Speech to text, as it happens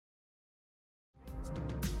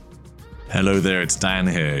Hello there, it's Dan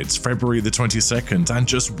here. It's February the 22nd and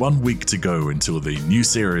just 1 week to go until the new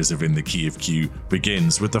series of In the Key of Q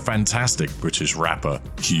begins with the fantastic British rapper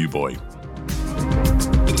Q-Boy.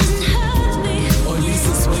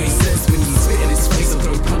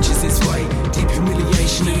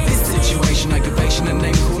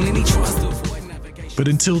 But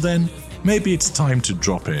until then, maybe it's time to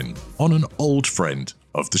drop in on an old friend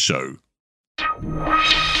of the show.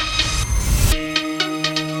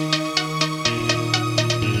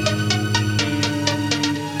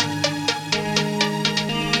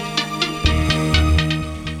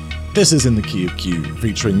 This is In the Key of Q,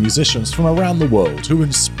 featuring musicians from around the world who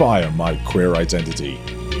inspire my queer identity.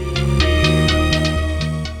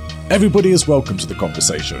 Everybody is welcome to the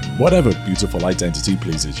conversation, whatever beautiful identity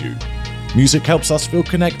pleases you. Music helps us feel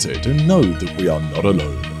connected and know that we are not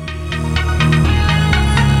alone.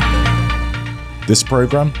 This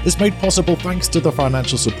program is made possible thanks to the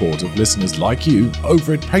financial support of listeners like you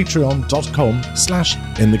over at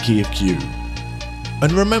patreon.com/inthekeyofq.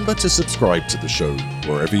 And remember to subscribe to the show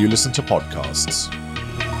wherever you listen to podcasts.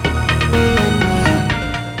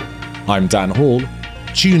 I'm Dan Hall.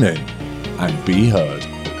 Tune in and be heard.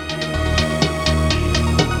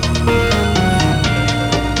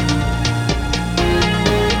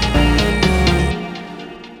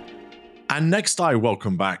 And next I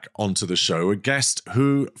welcome back onto the show a guest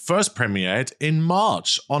who first premiered in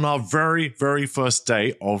March on our very, very first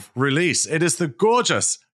day of release. It is the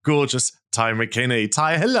gorgeous Ty McKinney.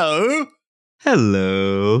 Ty, hello.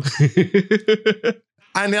 Hello.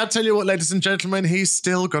 And I'll tell you what, ladies and gentlemen, he's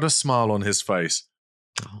still got a smile on his face.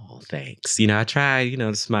 Oh, thanks. I try,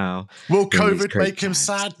 to smile. Will COVID make him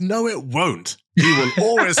sad? No, it won't. He will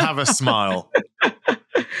always have a smile.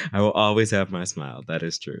 I will always have my smile. That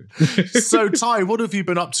is true. So, Ty, what have you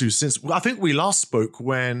been up to since? I think we last spoke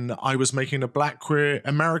when I was making the Black Queer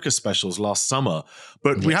America specials last summer,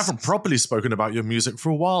 but we haven't properly spoken about your music for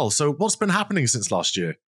a while. So, what's been happening since last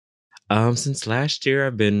year? Since last year,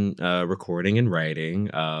 I've been recording and writing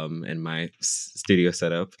in my studio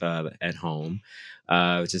setup at home.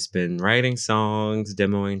 I've just been writing songs,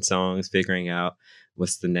 demoing songs, figuring out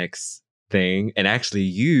what's the next thing. And actually,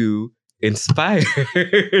 you inspired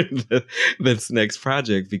this next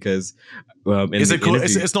project because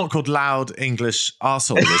it's not called Loud English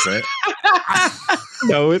Arsehole, is it?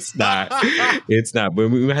 No, it's not. It's not.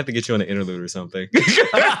 But we might have to get you on an interlude or something.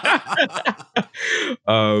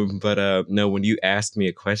 No, when you asked me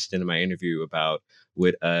a question in my interview about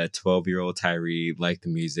would a 12-year-old Tyree like the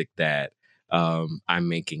music that I'm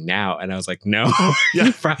making now, and I was like, no.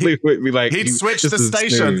 He probably would be like, he'd switch the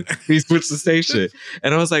station. He switched the station,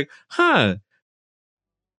 and I was like,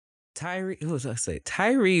 Tyree. What was I say?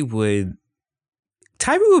 Tyree would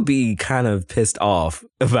be kind of pissed off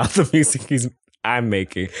about the music I'm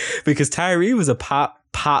making because Tyree was a pop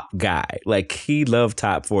guy. Like, he loved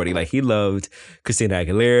top 40. Like, he loved Christina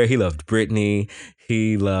Aguilera. He loved Britney.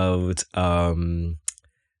 He loved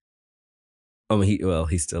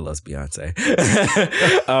he still loves Beyonce.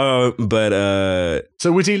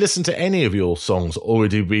 So would he listen to any of your songs, or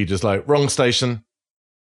would he be just like, wrong station?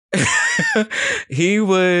 He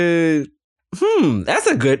would. That's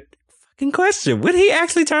a good fucking question. Would he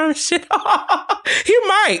actually turn shit off? He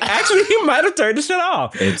might. Actually, he might have turned the shit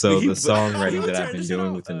off. And so the songwriting that I've been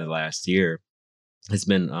doing within the last year has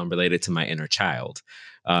been related to my inner child,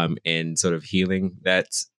 and sort of healing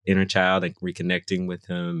that inner child and reconnecting with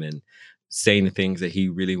him and saying the things that he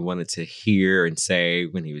really wanted to hear and say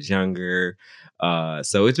when he was younger.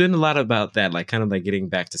 So it's been a lot about that, like kind of like getting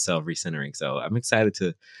back to self-recentering. So I'm excited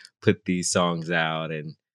to put these songs out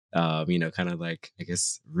and, kind of like, I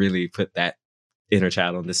guess, really put that inner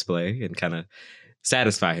child on display and kind of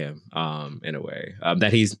satisfy him in a way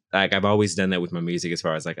that he's like, I've always done that with my music as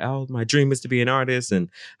far as like, oh, my dream is to be an artist, and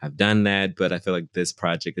I've done that. But I feel like this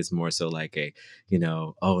project is more so like a,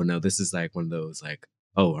 oh no, this is like one of those like,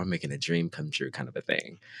 oh, I'm making a dream come true kind of a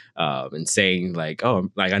thing. And saying like, oh,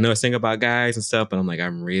 like I know I sing about guys and stuff, but I'm like,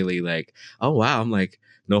 I'm really like, oh, wow. I'm like,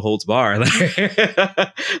 no holds barred. Like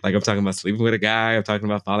I'm talking about sleeping with a guy. I'm talking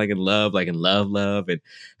about falling in love, like in love, and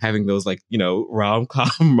having those like, rom-com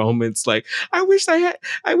moments. Like, I wish that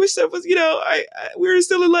was, we were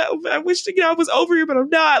still in love. I wish, I was over here, but I'm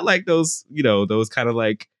not. Like those, those kind of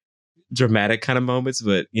like dramatic kind of moments,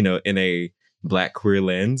 but, in a Black queer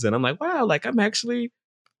lens. And I'm like, wow, like I'm actually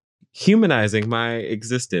humanizing my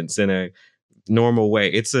existence in a normal way.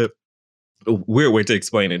 It's a weird way to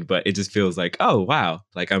explain it, but it just feels like, oh, wow,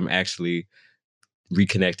 like I'm actually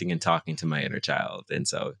reconnecting and talking to my inner child. And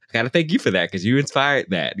so I got to thank you for that, because you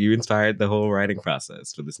inspired that. You inspired the whole writing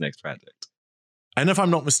process for this next project. And if I'm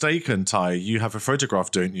not mistaken, Ty, you have a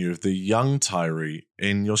photograph, don't you, of the young Tyree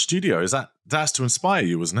in your studio? That's to inspire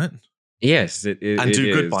you, wasn't it? Yes, and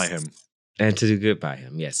do good by him. And to do good by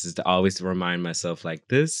him, yes, is to always remind myself like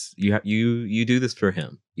this. You do this for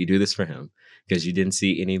him. You do this for him because you didn't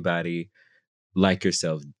see anybody like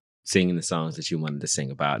yourself singing the songs that you wanted to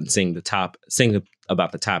sing about and sing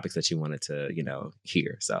about the topics that you wanted to,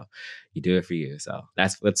 hear. So you do it for you. So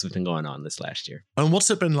that's what's been going on this last year. And what's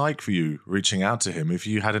it been like for you reaching out to him? If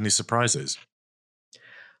you had any surprises?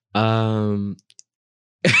 The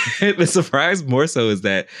surprise more so is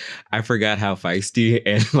that I forgot how feisty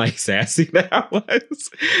and like sassy that I was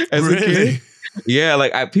as a kid. Yeah,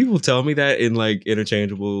 like people tell me that in like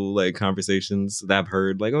interchangeable like conversations that I've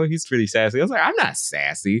heard, like, oh, he's pretty sassy. I was like, I'm not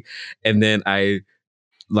sassy. And then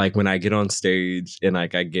when I get on stage and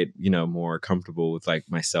like I get, more comfortable with like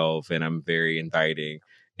myself and I'm very inviting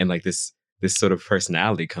and like this sort of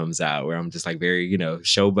personality comes out where I'm just like very,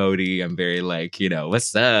 showboaty. I'm very like,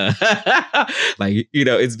 what's up? Like,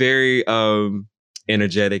 it's very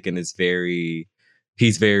energetic and he's very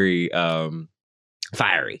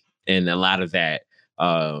fiery. And a lot of that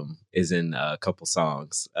is in a couple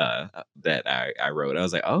songs that I wrote. I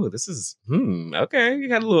was like, oh, this is, okay, you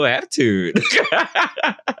got a little attitude.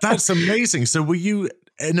 That's amazing. So were you,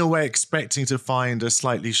 in a way, expecting to find a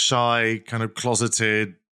slightly shy, kind of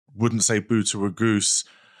closeted, wouldn't say boo to a goose,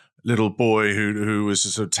 little boy who was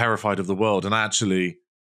just sort of terrified of the world? And actually,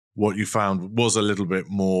 what you found was a little bit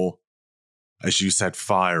more, as you said,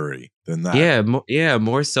 fiery than that. Yeah,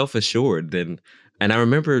 more self-assured than... And I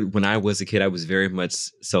remember when I was a kid, I was very much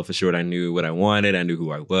self-assured. I knew what I wanted. I knew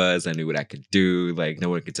who I was. I knew what I could do. Like, no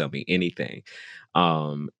one could tell me anything.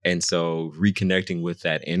 And so reconnecting with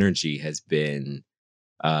that energy has been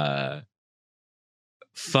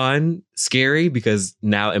fun, scary, because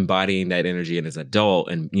now embodying that energy as an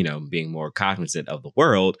adult and, being more cognizant of the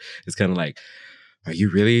world is kind of like, are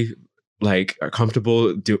you really... like are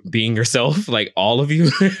comfortable being yourself, like all of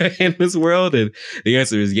you in this world? And the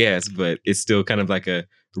answer is yes, but it's still kind of like a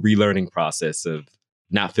relearning process of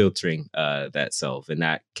not filtering that self and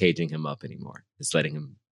not caging him up anymore. It's letting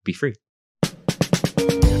him be free.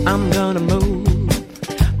 I'm gonna move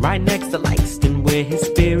right next to Langston where his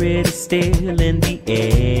spirit is still in the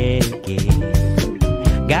air.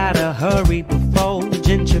 Yeah. Gotta hurry before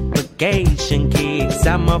gentrification kicks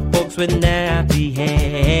out my folks with nappy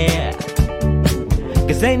hair.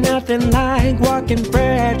 Cause ain't nothing like walking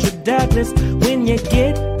Frederick Douglass when you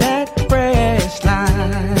get that fresh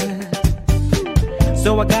line.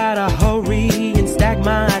 So I gotta hurry and stack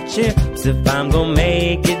my chips if I'm gonna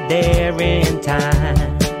make it there in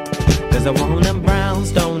time. Cause I want a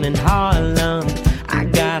brownstone in Harlem. I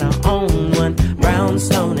gotta own one.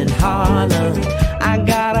 Brownstone in Harlem. I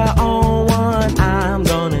gotta own one. I'm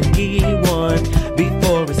gonna get one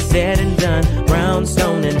before it's said and done.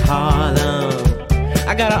 Brownstone in Harlem.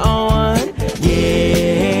 I gotta own one,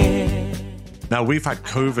 yeah. Now, we've had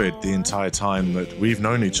COVID the entire time that we've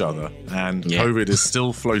known each other, and COVID is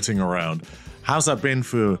still floating around. How's that been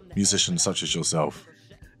for musicians such as yourself?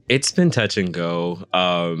 It's been touch and go.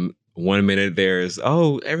 1 minute there's,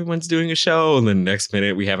 everyone's doing a show, and then the next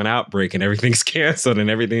minute we have an outbreak and everything's canceled and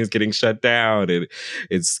everything's getting shut down and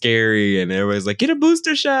it's scary and everybody's like, get a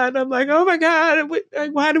booster shot. And I'm like, oh my God,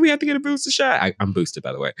 why do we have to get a booster shot? I'm boosted,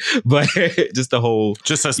 by the way. But just the whole...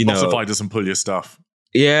 Just so Spotify doesn't pull your stuff.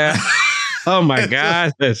 Yeah. Oh my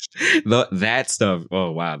gosh. That stuff.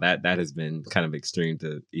 Oh wow. That has been kind of extreme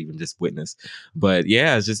to even just witness. But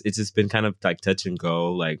yeah, it's just been kind of like touch and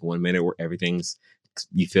go. Like 1 minute where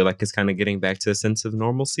you feel like it's kind of getting back to a sense of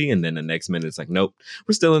normalcy. And then the next minute it's like, nope,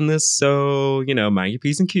 we're still in this. So, mind your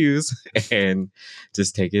P's and Q's and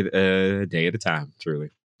just take it a day at a time, truly.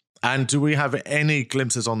 And do we have any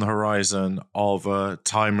glimpses on the horizon of a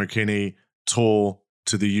Ty McKinney tour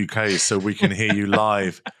to the UK so we can hear you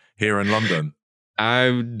live here in London?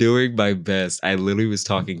 I'm doing my best. I literally was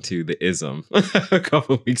talking to the ISM a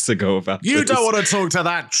couple of weeks ago about this. You don't want to talk to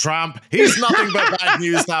that tramp. He's nothing but bad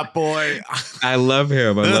news, that boy. I love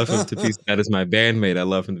him. I love him to pieces. That is my bandmate. I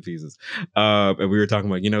love him to pieces. And we were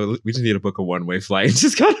talking about, we just need to book a one-way flight and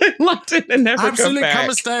just go to London and never come back. Come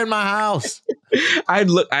and stay in my house. I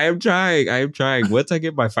am trying. Once I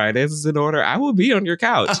get my finances in order, I will be on your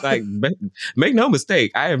couch. Like, make no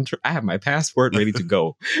mistake. I have my passport ready to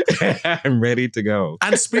go. I'm ready to go.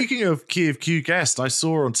 And speaking of Key of Q guest, I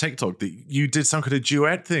saw on TikTok that you did some kind of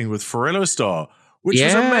duet thing with Farillo Star, which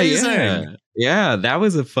was amazing. Yeah, that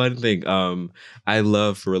was a fun thing. I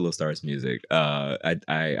love Farillo Star's music.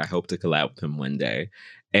 I hope to collab with him one day.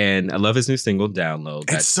 And I love his new single, Download.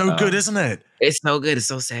 It's so good, isn't it? It's so good. It's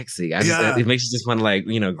so sexy. It makes you just want to like,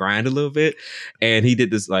 grind a little bit. And he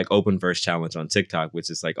did this like open verse challenge on TikTok, which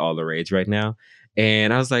is like all the rage right now.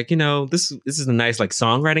 And I was like, this is a nice like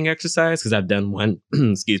songwriting exercise because I've done one,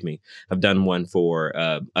 excuse me, I've done one for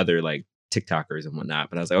other like TikTokers and whatnot.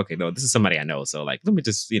 But I was like, okay, no, this is somebody I know. So like, let me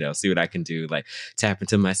just, see what I can do, like tap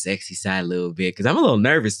into my sexy side a little bit. Cause I'm a little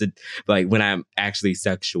nervous to like when I'm actually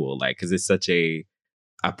sexual, like, cause it's such a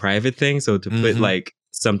private thing. So to put like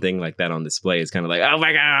something like that on display is kind of like, oh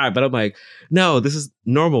my God. But I'm like, no, this is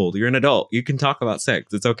normal. You're an adult. You can talk about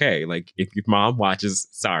sex. It's okay. Like if your mom watches,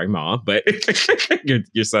 sorry, mom, but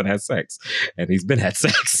your son has sex and he's been had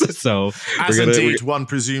sex. So as indeed one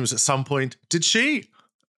presumes at some point, did she?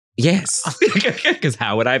 Yes, because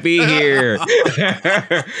how would I be here?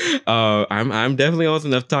 I'm definitely old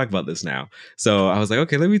enough to talk about this now. So I was like,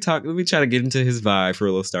 okay, let me try to get into his vibe, for a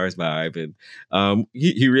little Stars vibe, and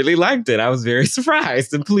he really liked it. I was very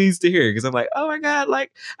surprised and pleased to hear because I'm like, oh my God,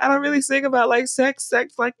 like I don't really sing about like sex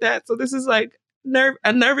like that. So this is like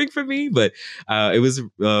unnerving for me, but it was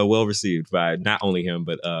well received by not only him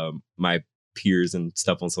but my peers and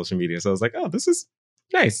stuff on social media. So I was like, oh, this is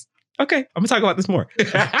nice. Okay, I'm gonna talk about this more,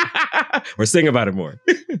 or sing about it more.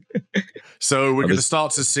 So we're going to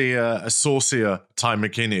start to see a saucier Ty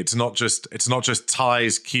McKinney. It's not just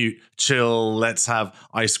Ty's cute, chill, let's have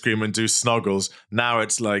ice cream and do snuggles. Now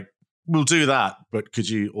it's like, we'll do that, but could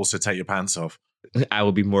you also take your pants off? I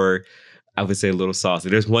will be more, I would say, a little saucy.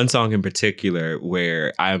 There's one song in particular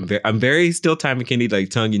where I'm very still Ty McKinney, like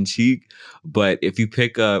tongue in cheek, but if you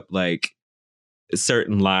pick up like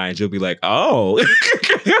certain lines, you'll be like, oh.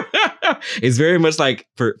 It's very much like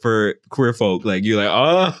for queer folk, like you're like,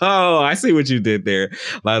 oh, I see what you did there.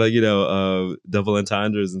 A lot of double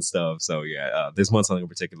entendres and stuff. So yeah, there's one song in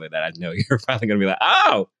particular that I know you're probably gonna be like,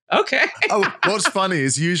 oh, okay. Oh, what's funny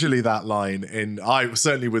is usually that line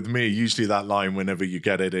certainly with me, usually that line whenever you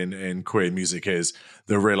get it in queer music is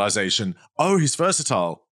the realization, oh, he's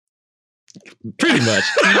versatile. Pretty much.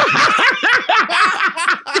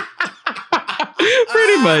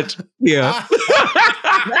 Pretty much, yeah.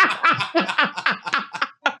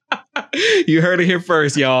 You heard it here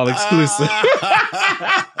first, y'all. Exclusive.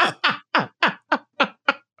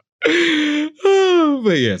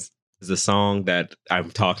 But yes, the song that I'm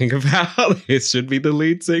talking about, it should be the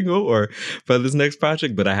lead single or for this next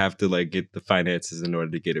project, but I have to like get the finances in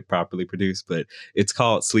order to get it properly produced. But it's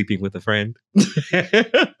called Sleeping with a Friend.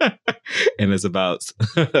 And it's about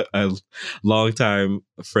a longtime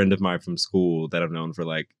friend of mine from school that I've known for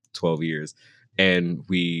like 12 years. And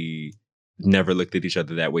we never looked at each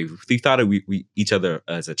other that way. We thought of we each other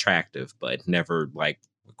as attractive, but never like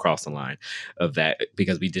crossed the line of that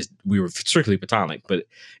because we were strictly platonic. But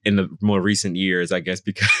in the more recent years, I guess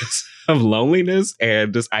because of loneliness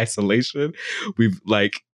and just isolation, we've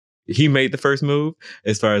like, he made the first move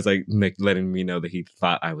as far as like letting me know that he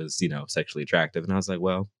thought I was, sexually attractive. And I was like,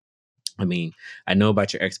 well, I mean, I know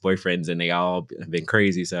about your ex-boyfriends and they all have been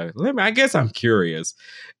crazy. So I guess I'm curious.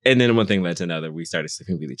 And then one thing led to another. We started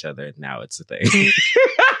sleeping with each other and now it's a thing.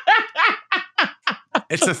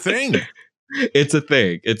 It's a thing. It's a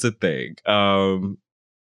thing. It's a thing.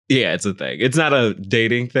 Yeah, it's a thing. It's not a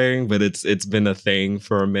dating thing, but it's been a thing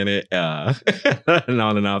for a minute, an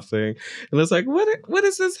on and off thing. And it's like, what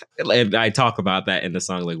is this? And I talk about that in the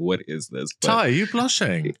song, like, what is this? But Ty, are you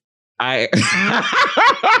blushing? I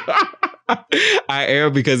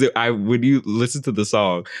am, because when you listen to the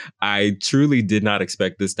song, I truly did not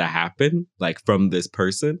expect this to happen, like from this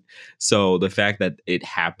person. So the fact that it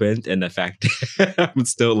happened and the fact that I'm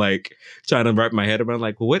still like trying to wrap my head around,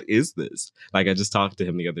 like, what is this? Like, I just talked to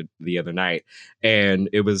him the other night, and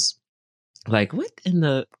it was like, what in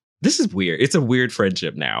the? This is weird. It's a weird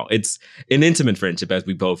friendship now. It's an intimate friendship, as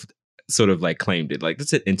we both sort of like claimed it. Like,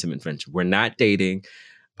 it's an intimate friendship. We're not dating.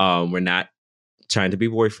 We're not trying to be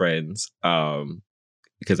boyfriends,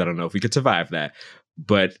 because I don't know if we could survive that.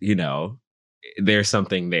 But, there's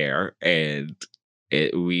something there, and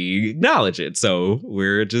we acknowledge it. So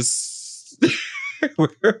we're just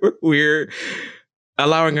we're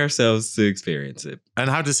allowing ourselves to experience it. And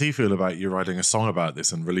how does he feel about you writing a song about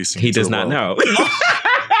this and releasing it? He does not know.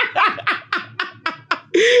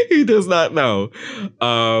 He does not know.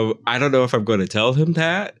 I don't know if I'm going to tell him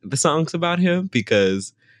that the song's about him,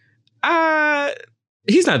 because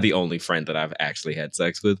he's not the only friend that I've actually had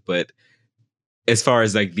sex with. But as far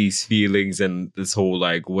as like these feelings and this whole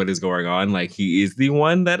like what is going on, like he is the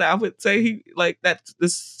one that I would say he like that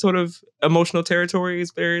this sort of emotional territory is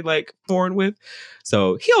very like foreign with.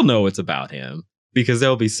 So he'll know it's about him, because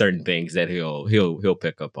there'll be certain things that he'll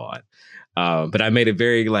pick up on. But I made it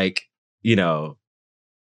very like,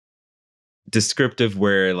 descriptive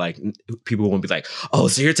where like people won't be like, oh,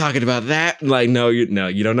 so you're talking about that? Like, no, you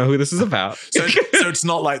don't know who this is about. So it's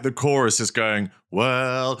not like the chorus is going,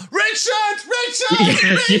 well, Richard.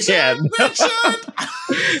 Yeah,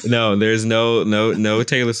 no, there's no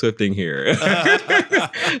Taylor Swifting here.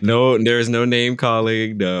 No, there's no name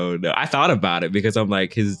calling. No. I thought about it because I'm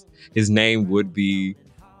like, his name would be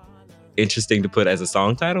interesting to put as a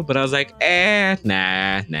song title, but I was like,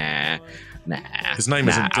 nah. His name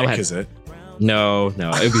isn't Dick, is it? No,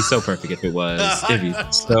 it'd be so perfect if it was. It'd be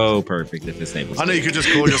so perfect if his name was. I know, you could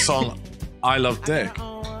just call your song I Love Dick.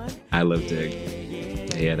 I Love Dick.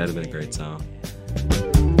 Yeah, that'd have been a great song.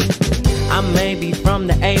 I may be from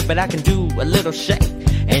the A, but I can do a little shake.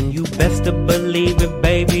 And you best to believe it,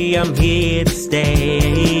 baby, I'm here to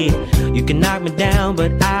stay. You can knock me down,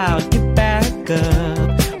 but I'll get back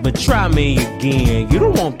up. But try me again, you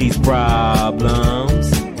don't want these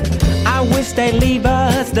problems. I wish they'd leave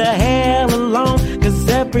us the hell alone, 'cause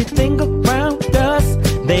everything around us,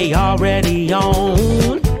 they already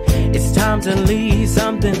own. It's time to leave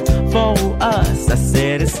something for us. I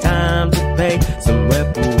said it's time to pay some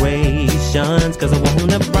reparations, 'cause I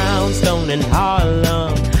want a brownstone in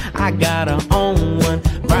Harlem. I gotta own one.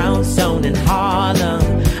 Brownstone in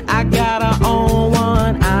Harlem. I gotta own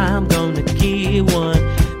one. I'm gonna get one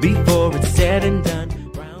before it's said and done.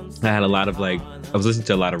 I had a lot of I was listening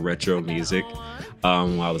to a lot of retro music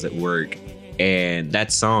while I was at work. And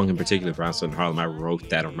that song in particular, Brownstone in Harlem, I wrote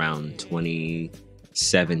that around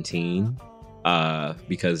 2017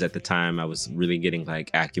 because at the time I was really getting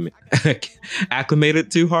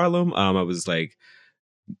acclimated to Harlem. I was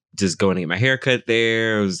just going to get my hair cut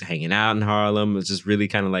there. I was hanging out in Harlem. It was just really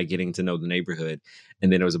kind of getting to know the neighborhood.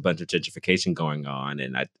 And then there was a bunch of gentrification going on.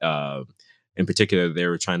 And in particular, they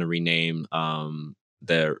were trying to rename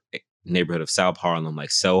the neighborhood of South Harlem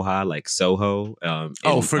Soho, Soho.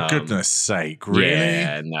 For goodness sake,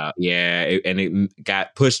 really? Yeah, and it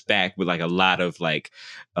got pushed back with a lot of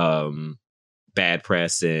bad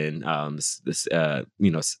press and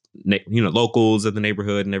locals of the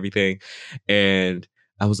neighborhood and everything. And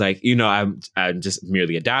I was like, I just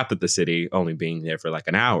merely adopted the city, only being there for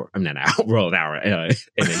an hour. I'm not an hour, well, an hour in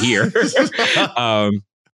a year.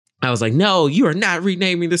 I was like, no, you are not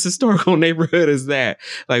renaming this historical neighborhood as that.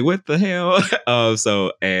 What the hell?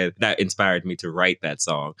 And that inspired me to write that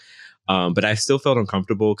song. But I still felt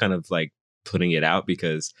uncomfortable kind of putting it out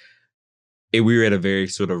because we were at a very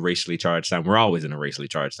sort of racially charged time. We're always in a racially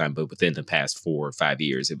charged time, but within the past 4 or 5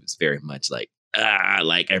 years, it was very much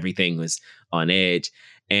everything was on edge.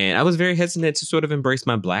 And I was very hesitant to sort of embrace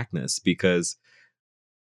my Blackness because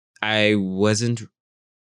I wasn't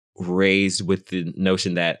raised with the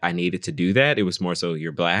notion that I needed to do that. It was more so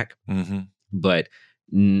you're Black. Mm-hmm. But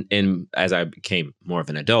and as I became more of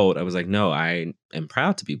an adult, I was like, no, I am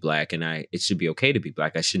proud to be Black, and it should be okay to be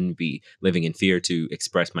Black. I shouldn't be living in fear to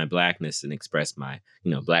express my Blackness and express my,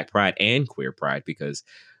 Black pride and queer pride, because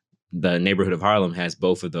the neighborhood of Harlem has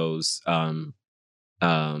both of those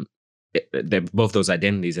both those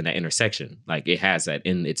identities in that intersection. It has that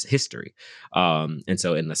in its history. And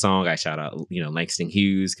so in the song, I shout out, Langston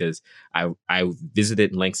Hughes, because I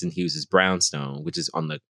visited Langston Hughes's brownstone, which is on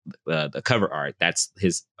the cover art. That's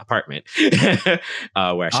his apartment where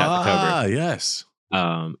I shot the cover. Ah, yes.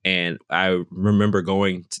 And I remember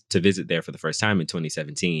going to visit there for the first time in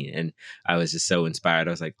 2017. And I was just so inspired.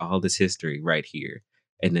 I was like, all this history right here.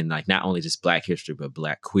 And then not only just Black history, but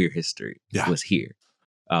Black queer history was here.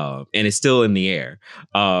 And it's still in the air.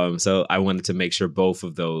 So I wanted to make sure both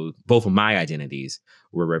of my identities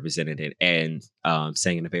were represented and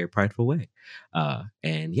sang in a very prideful way.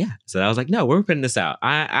 And yeah, so I was like, no, we're putting this out.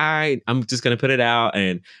 I'm just going to put it out,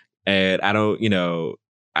 and I don't,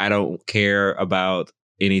 I don't care about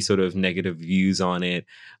any sort of negative views on it.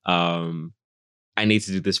 I need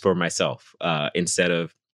to do this for myself instead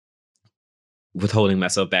of withholding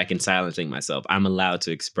myself back and silencing myself. I'm allowed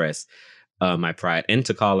to express my pride and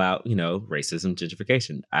to call out, racism,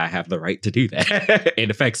 gentrification. I have the right to do that. It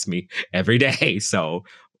affects me every day. So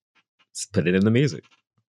let's put it in the music.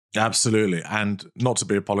 Absolutely. And not to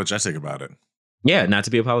be apologetic about it. Yeah, not to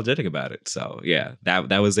be apologetic about it. So yeah, that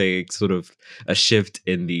was a sort of a shift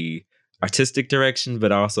in the artistic direction,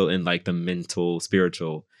 but also in the mental,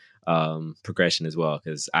 spiritual progression as well.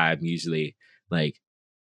 Because I'm usually I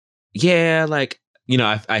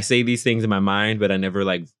say these things in my mind, but I never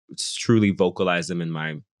truly vocalize them in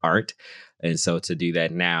my art. And so to do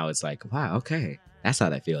that now, it's wow, okay, that's how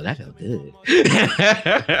that feels. That felt good.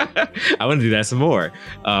 I want to do that some more.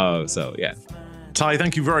 So yeah. Ty,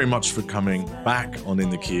 thank you very much for coming back on In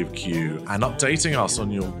the Key of Q and updating us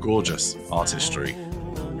on your gorgeous artistry.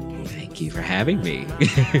 Thank you for having me.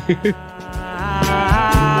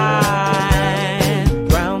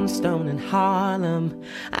 Harlem.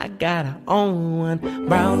 I got her own one,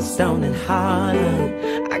 brownstone in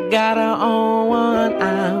Harlem. I got her own one,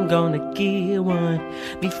 I'm gonna get one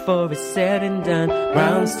before it's said and done.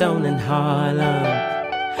 Brownstone in Harlem.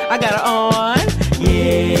 I got her on,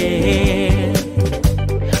 yeah.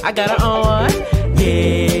 I got her on,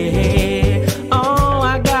 yeah. Oh,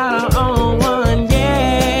 I got her on one,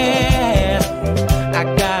 yeah.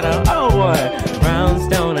 I got her on one,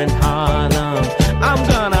 brownstone in Harlem. I'm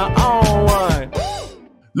gonna own one.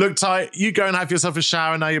 Look, Ty, you go and have yourself a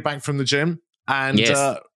shower now you're back from the gym. And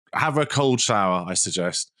have a cold shower, I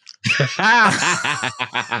suggest. I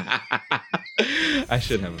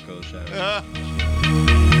should have a cold shower.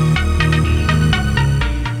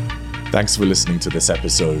 Thanks for listening to this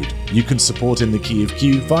episode. You can support In the Key of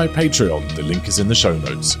Q via Patreon. The link is in the show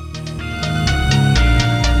notes.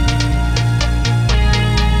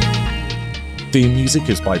 Theme music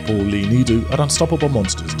is by Paul Lee Nidu at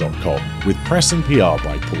UnstoppableMonsters.com, with press and PR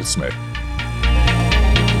by Paul Smith.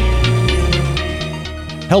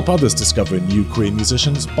 Help others discover new queer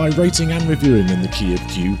musicians by rating and reviewing In the Key of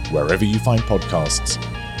Q wherever you find podcasts.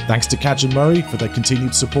 Thanks to Cadge and Murray for their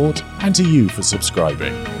continued support, and to you for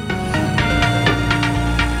subscribing.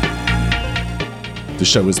 The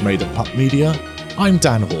show is made at Pup Media. I'm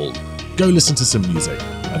Dan Hall. Go listen to some music,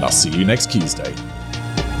 and I'll see you next Tuesday.